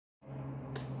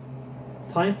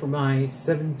Time for my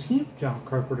 17th John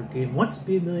Carpenter game, Wants to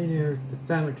Be a Millionaire, the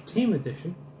Family Entertainment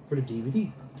Edition for the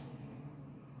DVD.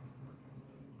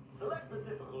 Select the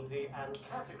difficulty and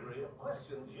category of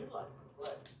questions you'd like to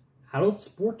play. Adult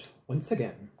sport once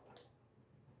again.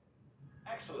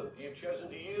 Excellent. You've chosen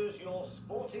to use your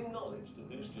sporting knowledge to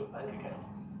boost your bank account.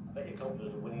 I bet you're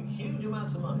confident of winning huge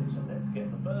amounts of money, so let's get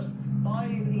the first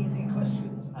 5 easy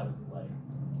questions out of the way.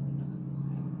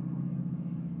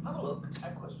 Have a look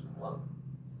at question 1.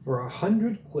 For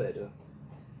 100 quid.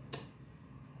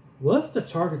 What's the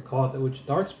target called at which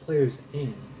darts players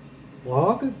aim?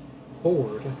 Log,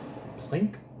 board,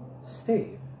 plank,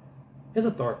 stave. It's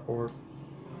a dartboard.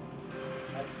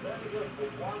 That's very good for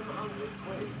 100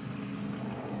 quid.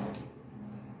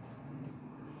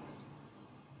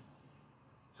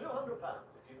 £200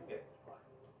 if you can get this right.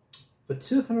 For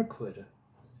 200 quid.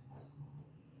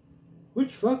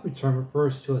 Which rugby term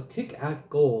refers to a kick at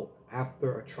goal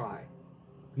after a try?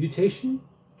 Mutation,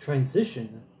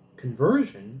 transition,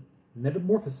 conversion,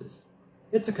 metamorphosis.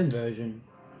 It's a conversion.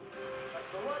 That's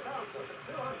the right answer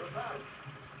for £200.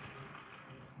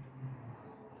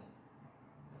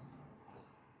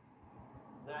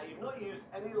 Now, you've not used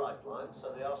any lifelines,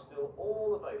 so they are still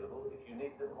all available if you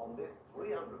need them on this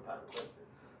 £300 question.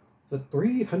 For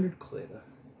 300 quid.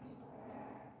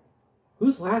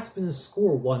 Whose last minute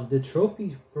score won the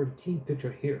trophy for the team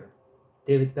pictured here?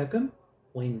 David Beckham,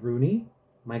 Wayne Rooney,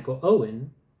 Michael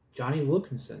Owen, Johnny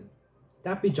Wilkinson.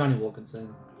 That'd be Johnny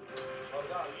Wilkinson. Well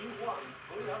done, you won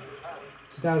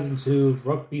 £300. 2002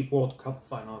 Rugby World Cup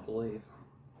final, I believe.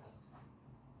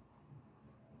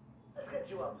 Let's get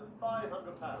you up to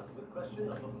 £500 with question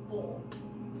number 4.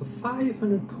 For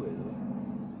 500 quid.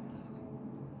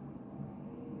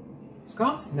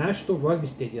 Scott's National Rugby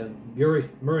Stadium,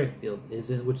 Murrayfield,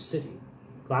 is in which city?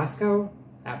 Glasgow,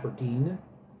 Aberdeen,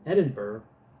 Edinburgh,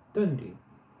 Dundee.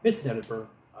 It's in Edinburgh.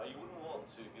 You wouldn't want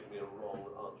to give me a wrong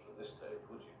answer at this stage,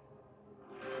 would you?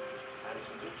 And it's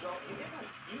a good job you didn't.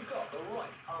 You got the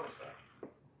right answer.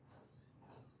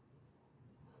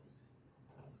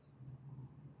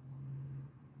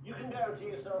 You can guarantee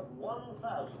yourself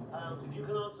 £1,000 if you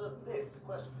can answer this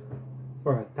question.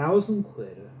 For 1,000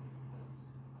 quid.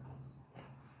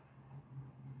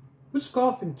 Which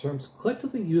golfing terms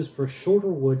collectively used for shorter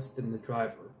woods than the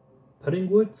driver? Putting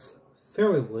woods,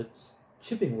 fairway woods,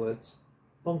 chipping woods,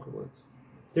 bunker woods.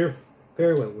 They're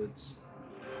fairway woods.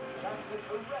 That's the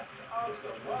correct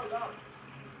answer. Well done.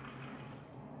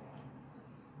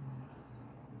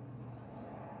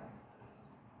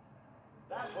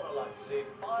 That's what I like to see.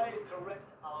 5 correct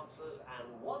answers and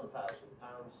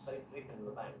 £1,000 safely in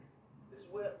the bank. This is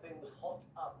where things hot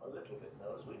up a little bit,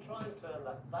 though, as we try and turn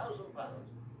that £1,000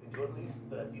 into at least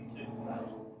 32,000.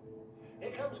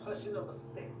 Here comes question number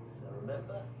 6. And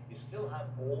remember, you still have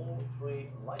all 3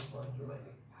 lifelines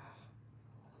remaining.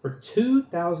 For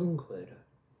 2,000 quid.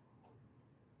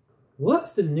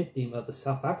 What's the nickname of the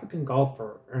South African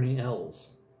golfer Ernie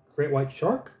Els? Great White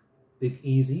Shark, Big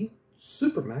Easy,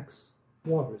 Supermax,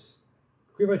 Walrus.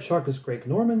 Great White Shark is Greg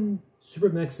Norman,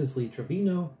 Supermax is Lee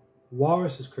Trevino,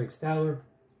 Walrus is Craig Stowler,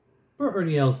 but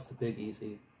Ernie Els is the Big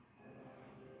Easy.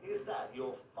 Is that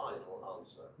your final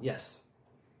answer? Yes.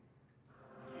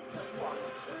 You just won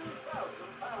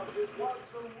 £2,000. It was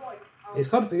the right answer. He's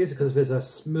called Big Easy because of his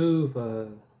smooth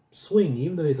swing,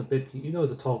 even though he's a big,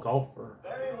 he's a tall golfer.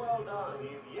 Very well done.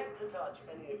 You've yet to touch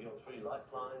any of your 3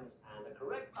 lifelines, and a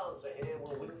correct answer here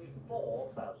will win you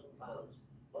 £4,000.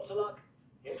 Lots of luck.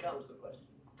 Here comes the question.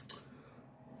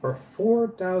 For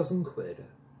 4,000 quid.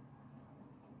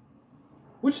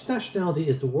 Which nationality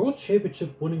is the World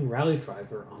Championship winning rally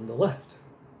driver on the left?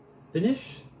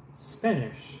 Finnish,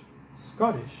 Spanish,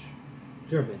 Scottish,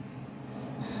 German.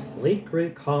 The late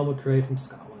great Colin McRae from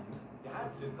Scotland. You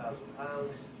had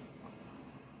 £2,000.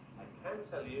 I can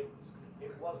tell you,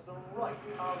 it was the right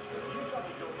answer. You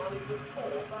doubled your money to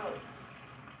 £4,000.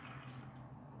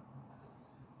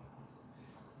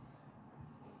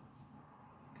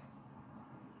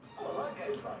 Well, I like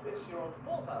games like this. You're on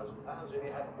 £4,000 and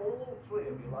you have all 3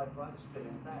 of your lifelines still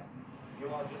intact. You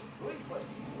are just 3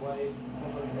 questions away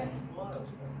from the next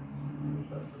milestone.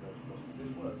 The first of those questions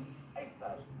is worth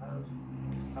 £8,000.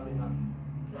 It's coming up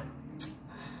now.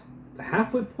 The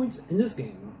halfway points in this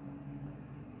game.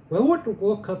 Where were the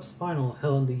World Cup's final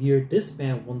held in the year this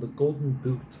man won the Golden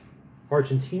Boot?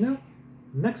 Argentina,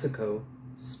 Mexico,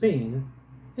 Spain,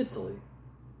 Italy.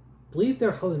 Believe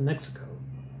they're held in Mexico.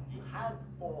 You had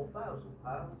 £4,000.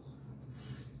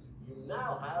 You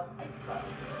now have £8,000.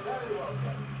 Very well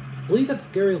done. I believe that's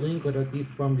Gary Lingo. That'd be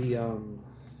from the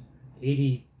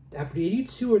after the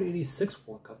 82 or the 86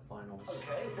 World Cup finals.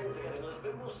 Okay, things are getting a little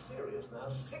bit more serious now.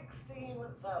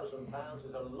 £16,000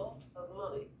 is a lot of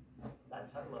money.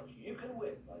 That's how much you can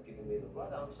win by giving me the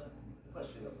right answer to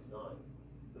question number 9.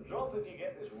 The drop, if you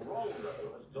get this wrong,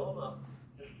 though, has gone up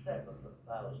to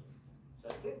 7,000. So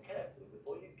think carefully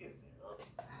before you give me an answer.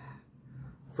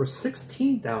 For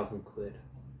 16,000 quid,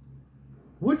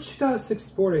 which 2006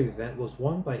 sporting event was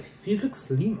won by Felix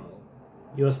Limo?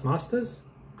 US Masters,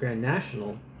 Grand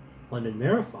National, London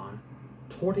Marathon,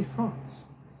 Tour de France.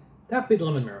 That'd be the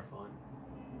London Marathon.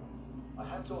 I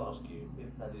have to ask you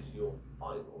if that is your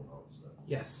final answer.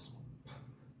 Yes.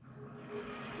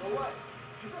 You're right.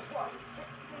 You just won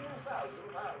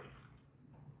 £16,000.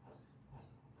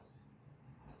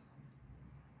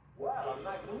 Well, a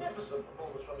magnificent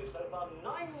performance from you so far.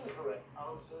 9 correct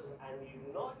answers, and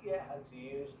you've not yet had to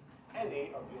use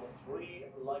any of your 3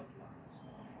 lifelines.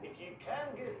 If you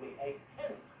can give me a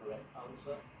 10th correct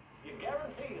answer, you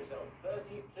guarantee yourself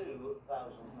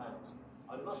 £32,000.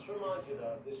 I must remind you,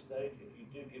 though, at this stage, if you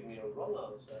do give me a wrong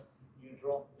answer, you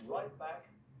drop right back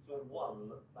to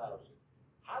 1,000.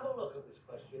 Have a look at this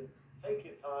question. Take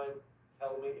your time.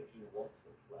 Tell me if you want to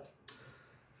play.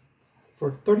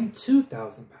 For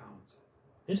 £32,000.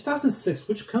 In 2006,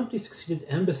 which company succeeded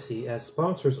Embassy as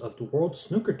sponsors of the World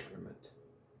Snooker Tournament?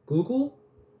 Google,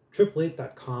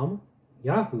 888.com,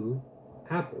 Yahoo,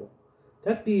 Apple.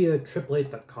 That'd be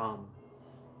AAA.com.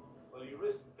 Well, you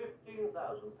risked £15,000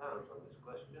 on this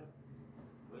question.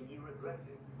 Will you regret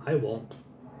it? I won't.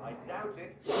 I doubt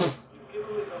it. You've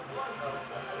given me the right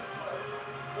answer, and it's worth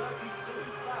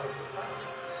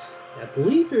 £32,000. I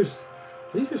believe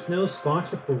there's no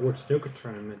sponsor for World Snooker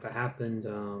Tournament that happened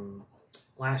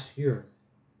last year.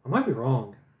 I might be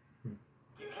wrong. You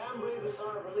can breathe a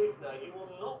sigh of relief now. You will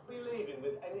not be leaving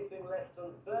with anything less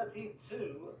than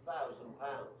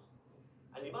 £32,000.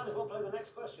 And you might as well play the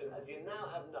next question, as you now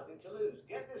have nothing to lose.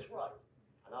 Get this right,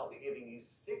 and I'll be giving you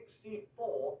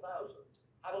 £64,000.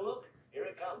 Have a look. Here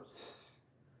it comes.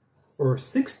 For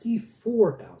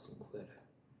 64,000 quid.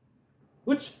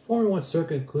 Which Formula 1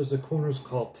 circuit includes the corners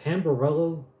called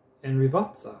Tamburello and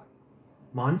Rivazza?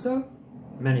 Monza,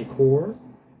 Manicourt,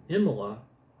 Imola,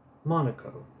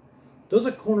 Monaco. Those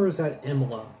are corners at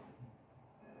Imola.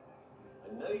 I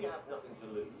know you have nothing to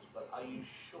lose, but are you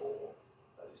sure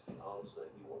that is the answer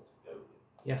you want to go with?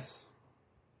 Yes.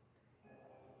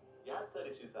 You had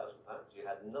 £32,000. You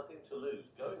had nothing to lose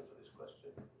going for this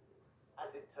question.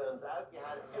 As it turns out, you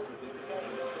had everything to gain.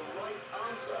 It's the right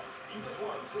answer. You just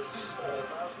won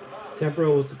 £64,000.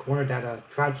 Tamburello was the corner that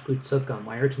tragically took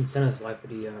Ayrton Senna's life at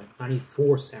the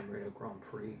 94 San Marino Grand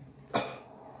Prix.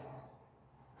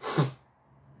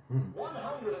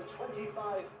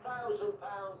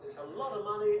 £125,000 is a lot of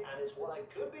money, and it's what I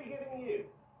could be giving you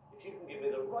if you can give me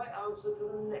the right answer to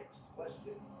the next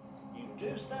question. You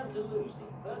do stand to lose the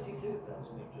 £32,000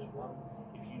 you've just won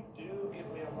if you do give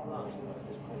me a wrong answer at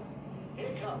this point.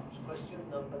 Here comes question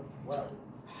number 12.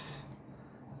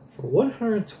 For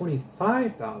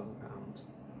 £125,000,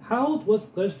 how old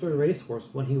was the legendary racehorse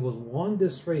when he won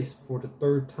this race for the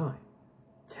 3rd time?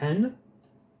 10,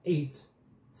 8,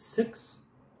 6,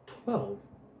 12.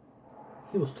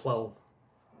 He was 12.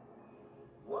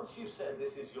 Once you've said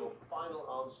this is your final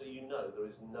answer, you know there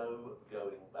is no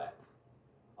going back.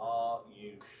 Are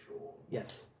you sure?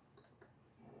 Yes.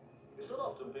 It's not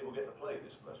often people get to play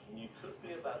this question. You could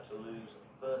be about to lose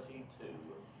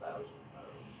 £32,000. Of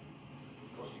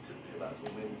course, you could be about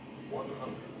to win £125,000.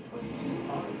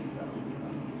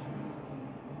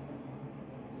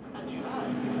 And you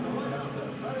have. It's the right answer.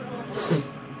 Very well played.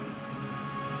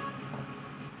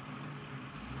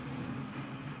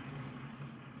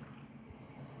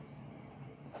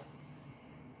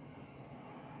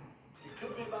 You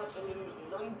could be about to lose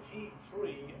 £93,000.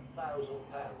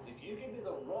 If you give me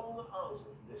the wrong answer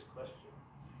to this question,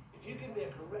 if you give me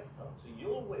a correct answer,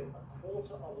 you'll win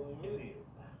 £250,000.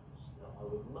 Now, I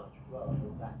would much rather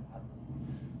that happen.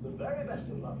 The very best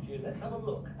of luck to you. Let's have a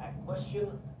look at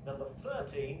question number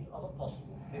 13 of a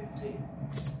possible 15.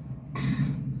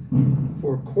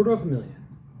 For $250,000,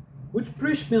 which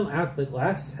British male athlete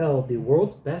last held the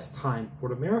world's best time for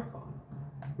the marathon?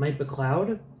 Mike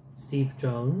McLeod, Steve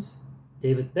Jones,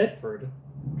 David Bedford,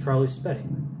 Charlie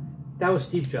Spedding. That was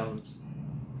Steve Jones.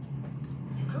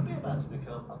 You could be about to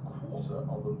become a quarter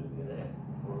of a millionaire.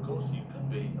 Or, of course, you could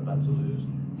be about to lose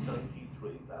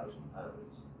 £93,000.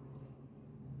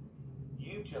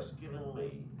 You've just given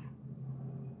me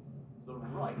the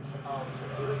right answer.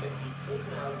 Terrific. You could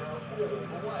now go all the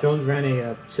way. Jones ran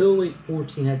a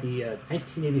 2:08:14 at the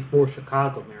 1984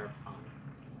 Chicago Marathon.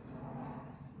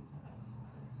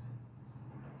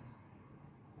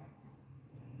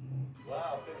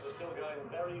 Wow, things are still going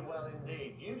very well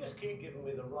indeed. You just keep giving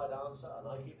me the right answer, and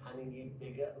I keep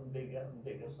and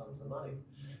bigger sums of money.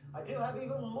 I do have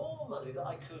even more money that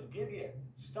I could give you,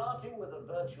 starting with a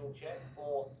virtual check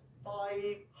for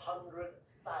 £500,000,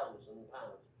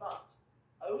 but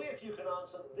only if you can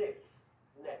answer this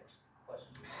next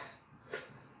question.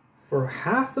 For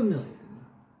 $500,000,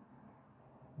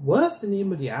 what's the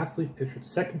name of the athlete pictured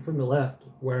second from the left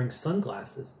wearing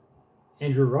sunglasses?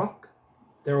 Andrew Rock,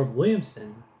 Darrell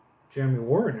Williamson, Jeremy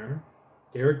Warner,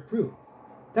 Derek Brew.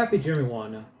 That'd be Jeremy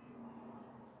Warner.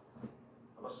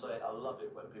 I must say, I love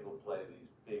it when people play these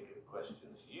big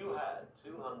questions. You had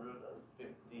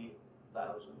 £250,000.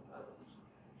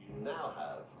 You now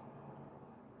have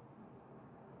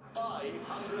 £500,000.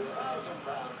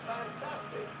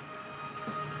 Fantastic.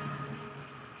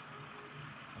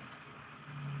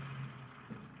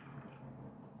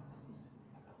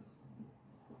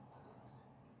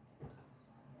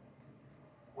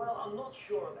 Well, I'm not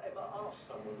sure I've ever asked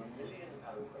someone a £1 million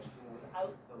question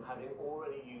without them having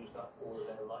already used up all of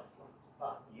their lifelines.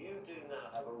 But you do now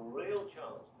have a real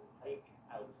chance to take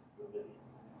out the $1 million.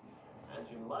 And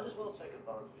you might as well take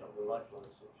advantage of the lifeline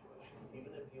situation,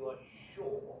 even if you are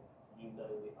sure you know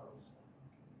the answer.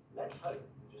 Let's hope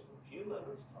in just a few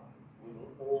moments' time we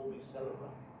will all be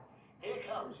celebrating. Here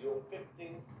comes your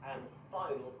 15th and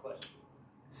final question.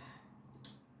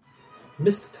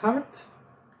 Mr. Tart,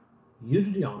 you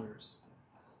do the honors.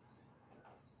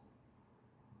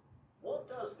 What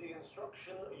does the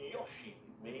instruction Yoshi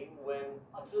mean when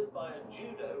uttered by a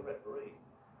judo referee?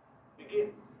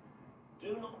 Begin.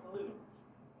 Do not move.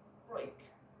 Break.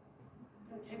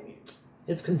 Continue.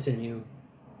 It's continue.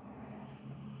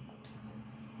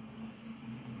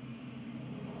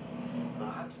 Now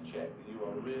I have to check that you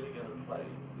are really going to play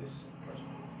this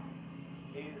question.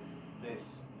 Is this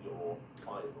your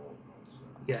final answer?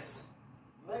 Yes.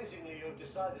 Amazingly, you've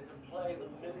decided to play the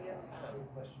 £1 million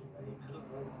question, and you could have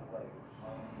walked away with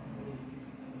 £500,000.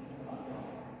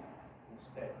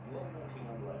 Instead, you are walking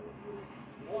away with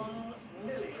 £1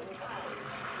 million.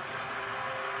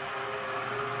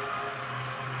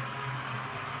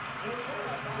 You've done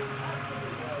a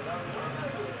fantastically well done. Not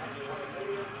only have you won £1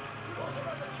 million, you've also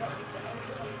got the chance to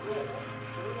enter a draw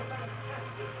to win a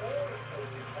fantastic,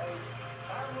 all-expensive paid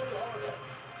family holiday.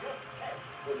 Just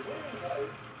text the winning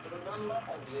code to the number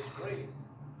on your screen.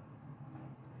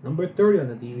 Number 30 on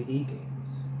the DVD games.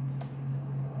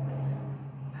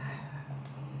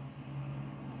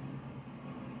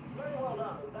 Very well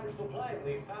done, and thanks for playing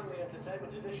the family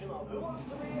entertainment edition of Who Wants to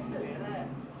Be a Millionaire?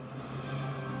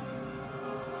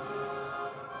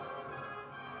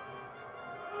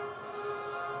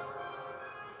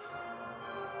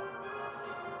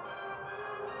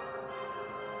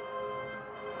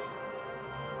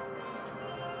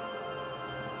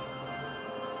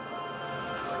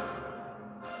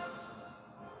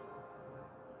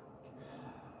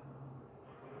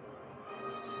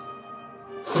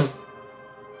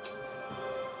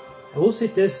 I will say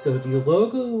this though, the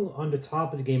logo on the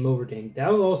top of the Game Over thing, that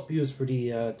will also be used for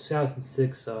the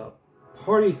 2006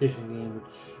 Party Edition game,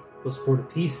 which was for the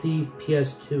PC,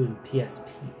 PS2, and PSP.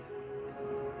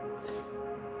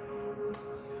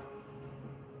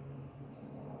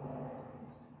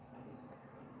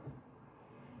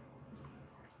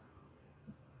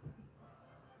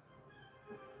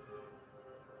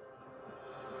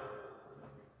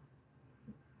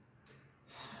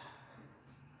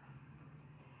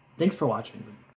 Thanks for watching.